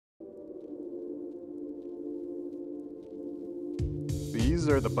These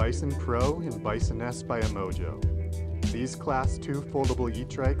are the Bison Pro and Bison S by Emojo. These Class 2 foldable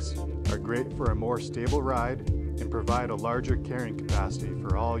eTrikes are great for a more stable ride and provide a larger carrying capacity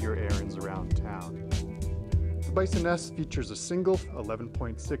for all your errands around town. The Bison S features a single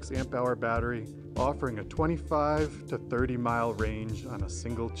 11.6 amp hour battery offering a 25 to 30 mile range on a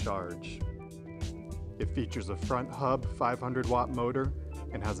single charge. It features a front hub 500 watt motor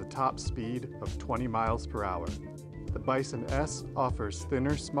and has a top speed of 20 miles per hour. The Bison S offers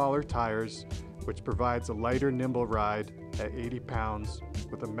thinner, smaller tires, which provides a lighter, nimble ride at 80 pounds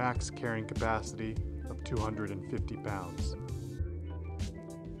with a max carrying capacity of 250 pounds.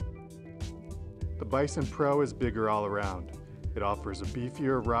 The Bison Pro is bigger all around. It offers a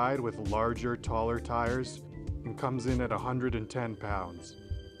beefier ride with larger, taller tires and comes in at 110 pounds.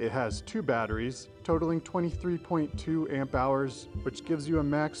 It has two batteries, totaling 23.2 amp hours, which gives you a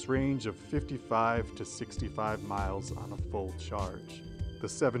max range of 55 to 65 miles on a full charge. The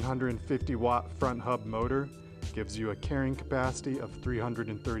 750 watt front hub motor gives you a carrying capacity of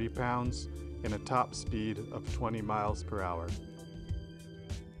 330 pounds and a top speed of 20 miles per hour.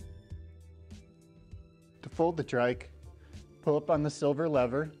 To fold the trike, pull up on the silver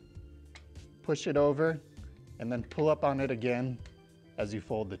lever, push it over, and then pull up on it again as you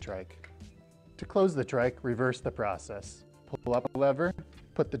fold the trike. To close the trike, reverse the process. Pull up a lever,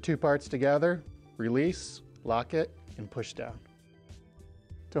 put the two parts together, release, lock it, and push down.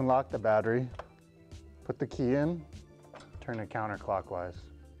 To unlock the battery, put the key in, turn it counterclockwise.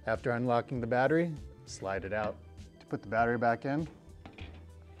 After unlocking the battery, slide it out. To put the battery back in,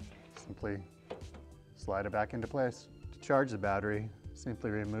 simply slide it back into place. To charge the battery, simply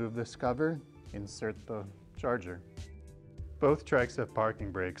remove this cover, insert the charger. Both trikes have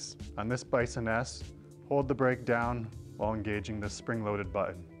parking brakes. On this Bison S, hold the brake down while engaging the spring-loaded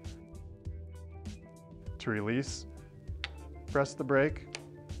button. To release, press the brake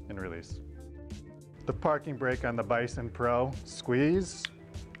and release. The parking brake on the Bison Pro, squeeze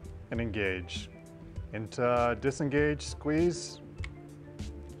and engage. Into disengage, squeeze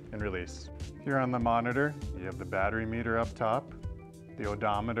and release. Here on the monitor, you have the battery meter up top, the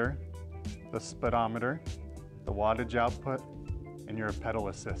odometer, the speedometer, the wattage output, and your pedal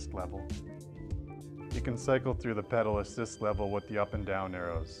assist level. You can cycle through the pedal assist level with the up and down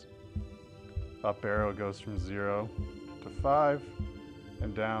arrows. Up arrow goes from 0 to 5,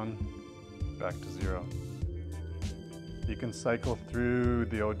 and down back to 0. You can cycle through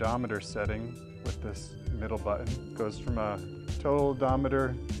the odometer setting with this middle button. It goes from a total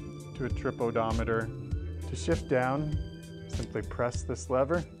odometer to a trip odometer. To shift down, simply press this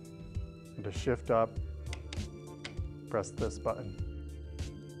lever, and to shift up, press this button.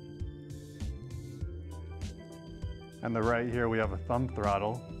 On the right here we have a thumb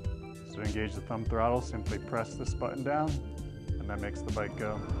throttle. So to engage the thumb throttle, simply press this button down and that makes the bike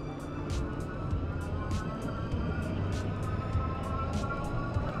go.